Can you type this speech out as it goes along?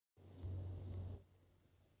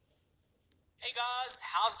Hey guys,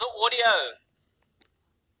 how's the audio?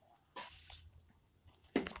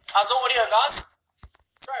 How's the audio, guys?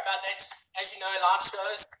 Sorry about that. As you know, live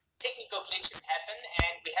shows, technical glitches happen,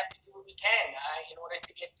 and we have to do what we can in order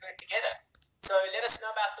to get through it together. So let us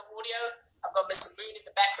know about the audio. I've got Mr. Moon in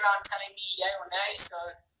the background telling me yay or nay, so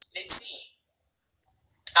let's see.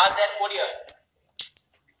 How's that audio?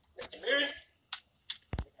 Mr. Moon?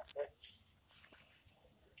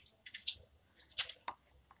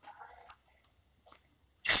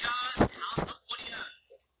 Hey guys, how's the audio?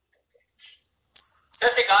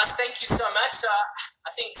 Perfect, guys. Thank you so much.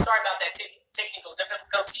 I think, sorry about that technical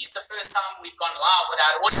difficulties. The first time we've gone live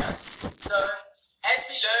without audio. So, as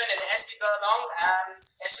we learn and as we go along,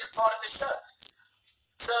 it's just part of the show.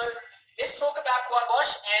 So, let's talk about quad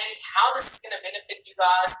wash and how this is going to benefit you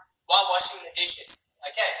guys while washing the dishes.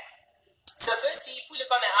 Okay. So, firstly, if we look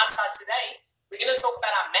on the outside today, we're going to talk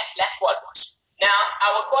about our matte black quad wash. Now,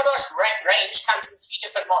 our quad wash range comes in 3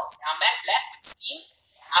 different models. Our matte black with steam,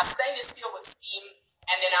 our stainless steel with steam,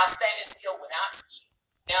 and then our stainless steel without steam.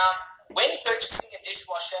 Now, when purchasing a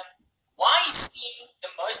dishwasher, why is steam the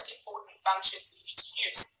most important function for you to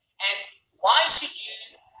use? And why should you,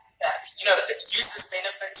 use this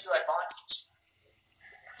benefit to your advantage?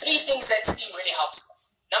 3 things that steam really helps with.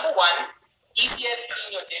 Number 1, easier to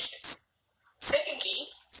clean your dishes. Secondly,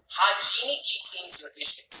 hygienically cleans your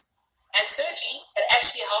dishes. And thirdly, it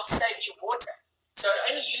actually helps save you water. So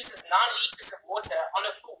it only uses 9 liters of water on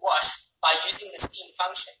a full wash by using the steam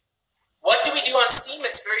function. What do we do on steam?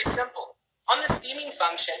 It's very simple. On the steaming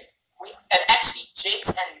function, it actually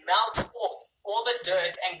jets and melts off all the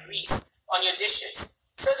dirt and grease on your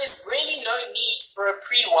dishes. So there's really no need for a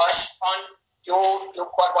pre-wash on your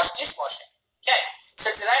quad wash dishwasher. Okay,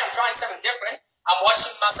 so today I'm trying something different. I'm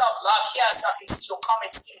watching myself live here so I can see your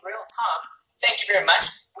comments in real time. Thank you very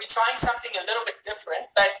much. We're trying something a little bit different,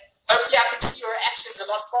 but hopefully I can see your reactions a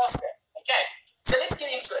lot faster. Okay, so let's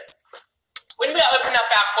get into it. When we open up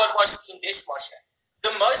our quad wash steam dishwasher,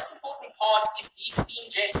 the most important part is these steam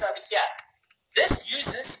jets over here. This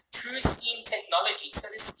uses true steam technology. So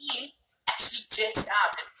the steam actually jets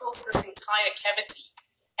out and fills this entire cavity.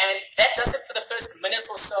 And that does it for the first minute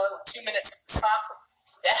or so, or 2 minutes of the cycle.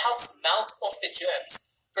 That helps melt off the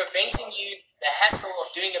germs, preventing you the hassle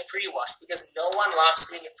of doing a pre-wash, because no one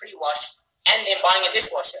likes doing a pre-wash and then buying a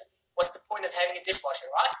dishwasher. What's the point of having a dishwasher,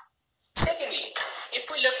 right? Secondly, if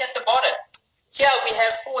we look at the bottom, here we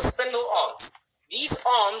have 4 spindle arms. These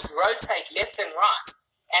arms rotate left and right,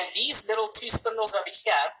 and these little 2 spindles over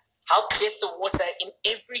here help jet the water in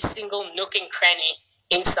every single nook and cranny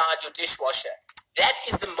inside your dishwasher. That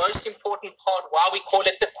is the most important part, why we call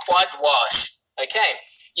it the quad wash. Okay,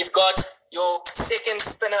 you've got your second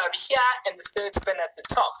spinner over here and the third spinner at the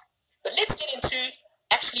top. But let's get into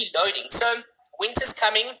actually loading. So winter's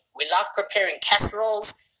coming, we like preparing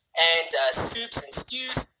casseroles and soups and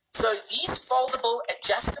stews. So these foldable,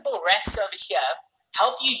 adjustable racks over here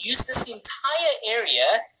help you use this entire area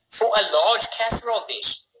for a large casserole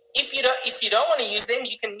dish. If you don't want to use them,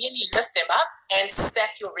 you can merely lift them up and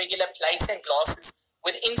stack your regular plates and glasses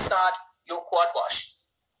with inside your quad wash.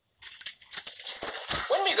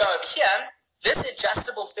 When we go over here, this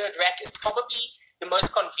adjustable third rack is probably the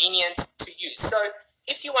most convenient to use. So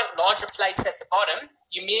if you want larger plates at the bottom,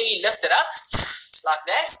 you merely lift it up like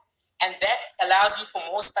that, and that allows you for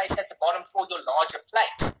more space at the bottom for your larger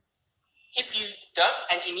plates. If you don't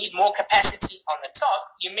and you need more capacity on the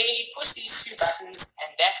top, you merely push these 2 buttons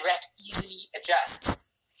and that rack easily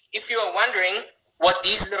adjusts. If you are wondering what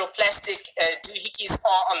these little plastic doohickeys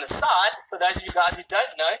are on the side, for those of you guys who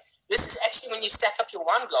don't know, this is actually when you stack up your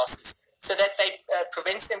wine glasses so that they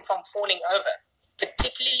prevents them from falling over,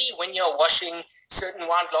 particularly when you're washing certain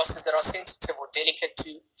wine glasses that are sensitive or delicate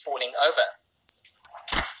to falling over.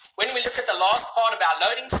 When we look at the last part of our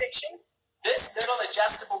loading section, this little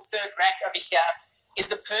adjustable third rack over here is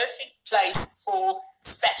the perfect place for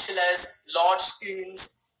spatulas, large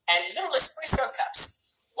spoons, and little espresso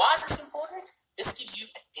cups. Why is this important? This gives you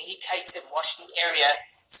a dedicated washing area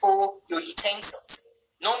for your utensils.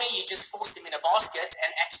 Normally, you just force them in a basket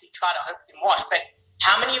and actually try to hope them wash. But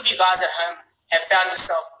how many of you guys at home have found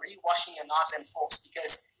yourself re-washing your knives and forks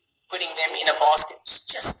because putting them in a basket is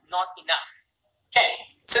just not enough? Okay,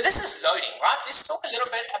 so this is loading, right? Let's talk a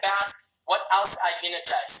little bit about what else our unit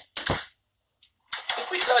does.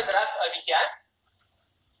 If we close it up over here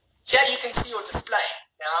you can see your display.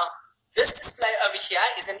 Now, this display over here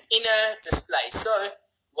is an inner display. So,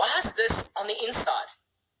 why is this on the inside?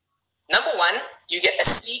 Number 1, you get a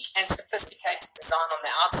sleek and sophisticated design on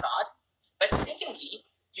the outside. But secondly,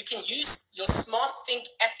 you can use your SmartThink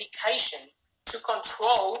application to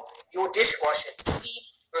control your dishwasher to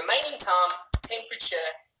see remaining time, temperature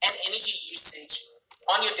and energy usage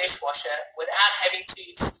on your dishwasher without having to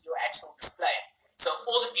see your actual display. So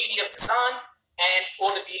all the beauty of design and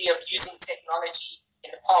all the beauty of using technology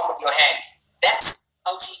in the palm of your hand. That's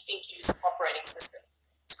LG ThinQ's operating system.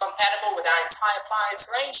 It's compatible with our entire appliance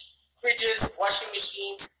range: fridges, washing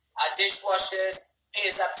machines, our dishwashers,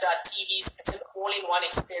 pairs up to our TVs. It's an all-in-one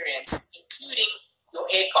experience, including your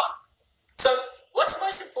aircon. So what's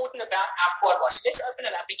most important about our quad wash? Let's open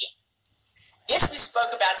it up again. Yes, we spoke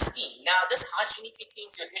about steam. Now, this hygienically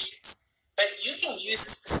cleans your dishes, but you can use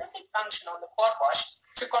a specific function on the quad wash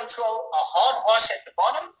to control a hard wash at the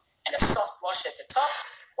bottom and a soft wash at the top,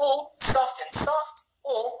 or soft and soft,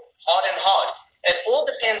 or hard and hard. It all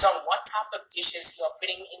depends on what type of dishes you are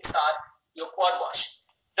putting inside your quad wash.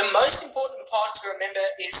 The most important part to remember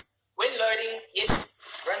is when loading,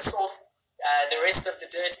 yes, rinse off the rest of the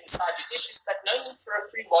dirt inside your dishes, but no need for a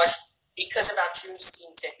pre-wash because of our True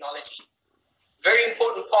Steam technology. Very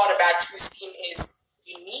important part about True Steam is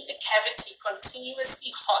you need the cavity continuously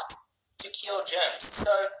hot to kill germs. So,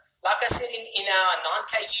 like I said in our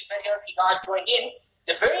 9kg video, if you guys joined in,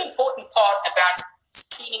 the very important part about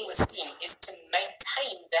cleaning with steam is to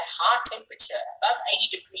maintain the high temperature above 80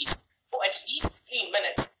 degrees for at least 3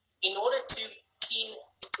 minutes in order to clean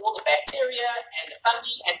all the bacteria and the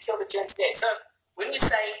fungi and kill the germs there. So when we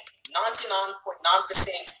say 99.9%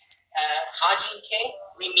 hygiene care,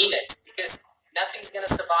 we mean it, because nothing's going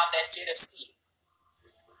to survive that jet of steam.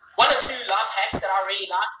 One or two life hacks that I really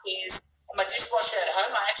like is on my dishwasher at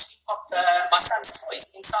home, I actually popped my son's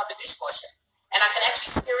toys inside the dishwasher. And I can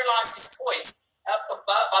actually sterilize his toys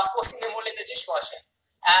by forcing them all in the dishwasher.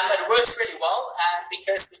 It works really well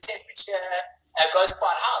because the temperature goes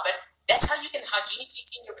quite high, but that's how you can hygienically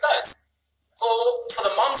clean your clothes. For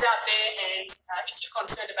the moms out there, and if you're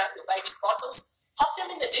concerned about your baby's bottles, pop them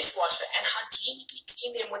in the dishwasher and hygienically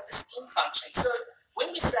clean them with the steam function. So when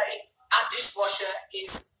we say our dishwasher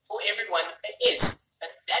is for everyone, it is,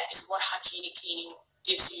 but that is what hygienic cleaning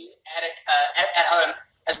gives you at home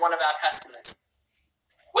as one of our customers.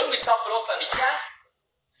 When we top it off over here,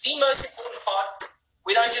 the most important part,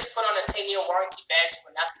 we don't just put on a 10-year warranty badge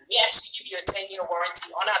for nothing. We actually give you a 10-year warranty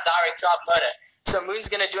on our direct drive motor. So Moon's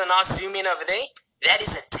going to do a nice zoom in over there. That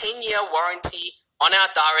is a 10-year warranty on our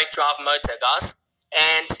direct drive motor, guys.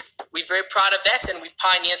 And we're very proud of that, and we've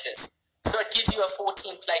pioneered this. So it gives you a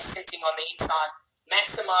 14-place setting on the inside,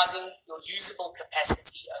 maximizing your usable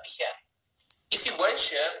capacity over here. If you weren't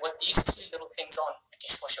sure what these two little things are on a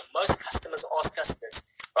dishwasher, most customers ask us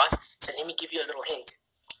this, right? So let me give you a little hint.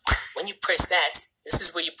 When you press that, this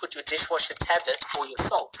is where you put your dishwasher tablet or your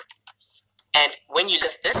salt. And when you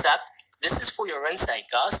lift this up, this is for your rinse aid,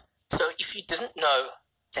 guys. So if you didn't know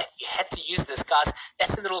that you had to use this, guys,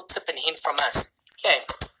 that's a little tip and hint from us. Okay,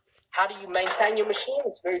 how do you maintain your machine?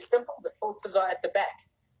 It's very simple. The filters are at the back.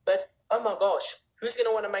 But, oh my gosh, who's going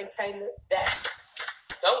to want to maintain that?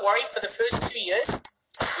 Don't worry, for the first 2 years,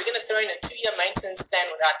 we're going to throw in a 2-year maintenance plan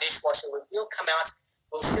with our dishwasher where we'll come out,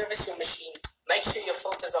 we'll service your machine, make sure your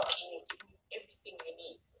filters are clean, give you everything you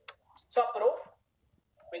need. To top it off,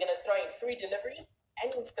 we're going to throw in free delivery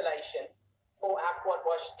and installation for our quad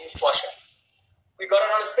wash dishwasher. We got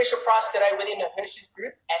it on a special price today within the Hershey's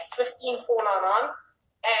group at $15,499,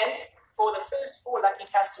 and for the first 4 lucky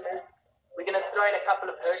customers, we're going to throw in a couple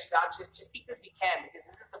of Hershey vouchers just because we can, because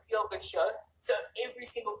this is the Feel Good Show. So every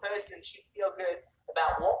single person should feel good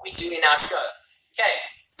about what we do in our show. Okay,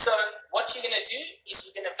 so what you're going to do is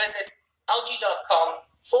you're going to visit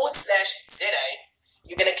lg.com/ZA.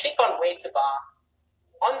 You're going to click on Where to Buy.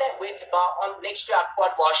 On that Where to Buy, on next to our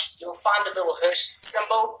quad wash, you'll find the little Hershey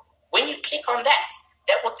symbol. When you click on that,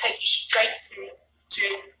 that will take you straight through to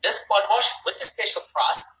this quad wash with the special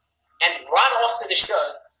price. And right after the show,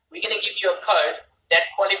 we're going to give you a code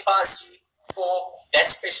that qualifies you for that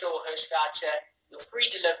special Hershey voucher, your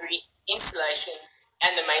free delivery, installation,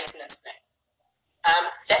 and the maintenance plan.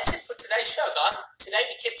 That's it for today's show, guys. Today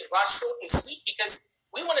we kept it right short and sweet because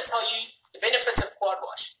we want to tell you the benefits of quad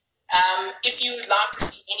wash. If you would like to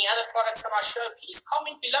see any other products on our show, please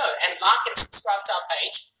comment below and like and subscribe to our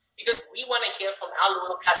page, because we want to hear from our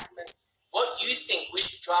loyal customers what you think we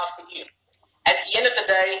should drive for you. At the end of the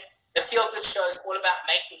day, the Feel Good Show is all about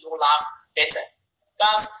making your life better.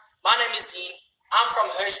 Guys, my name is Dean. I'm from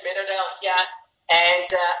Hershey Meadowdale here, and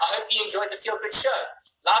I hope you enjoyed the Feel Good Show.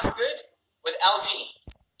 Life's good with LG.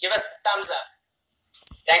 Give us a thumbs up.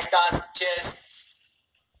 Thanks, guys. Cheers.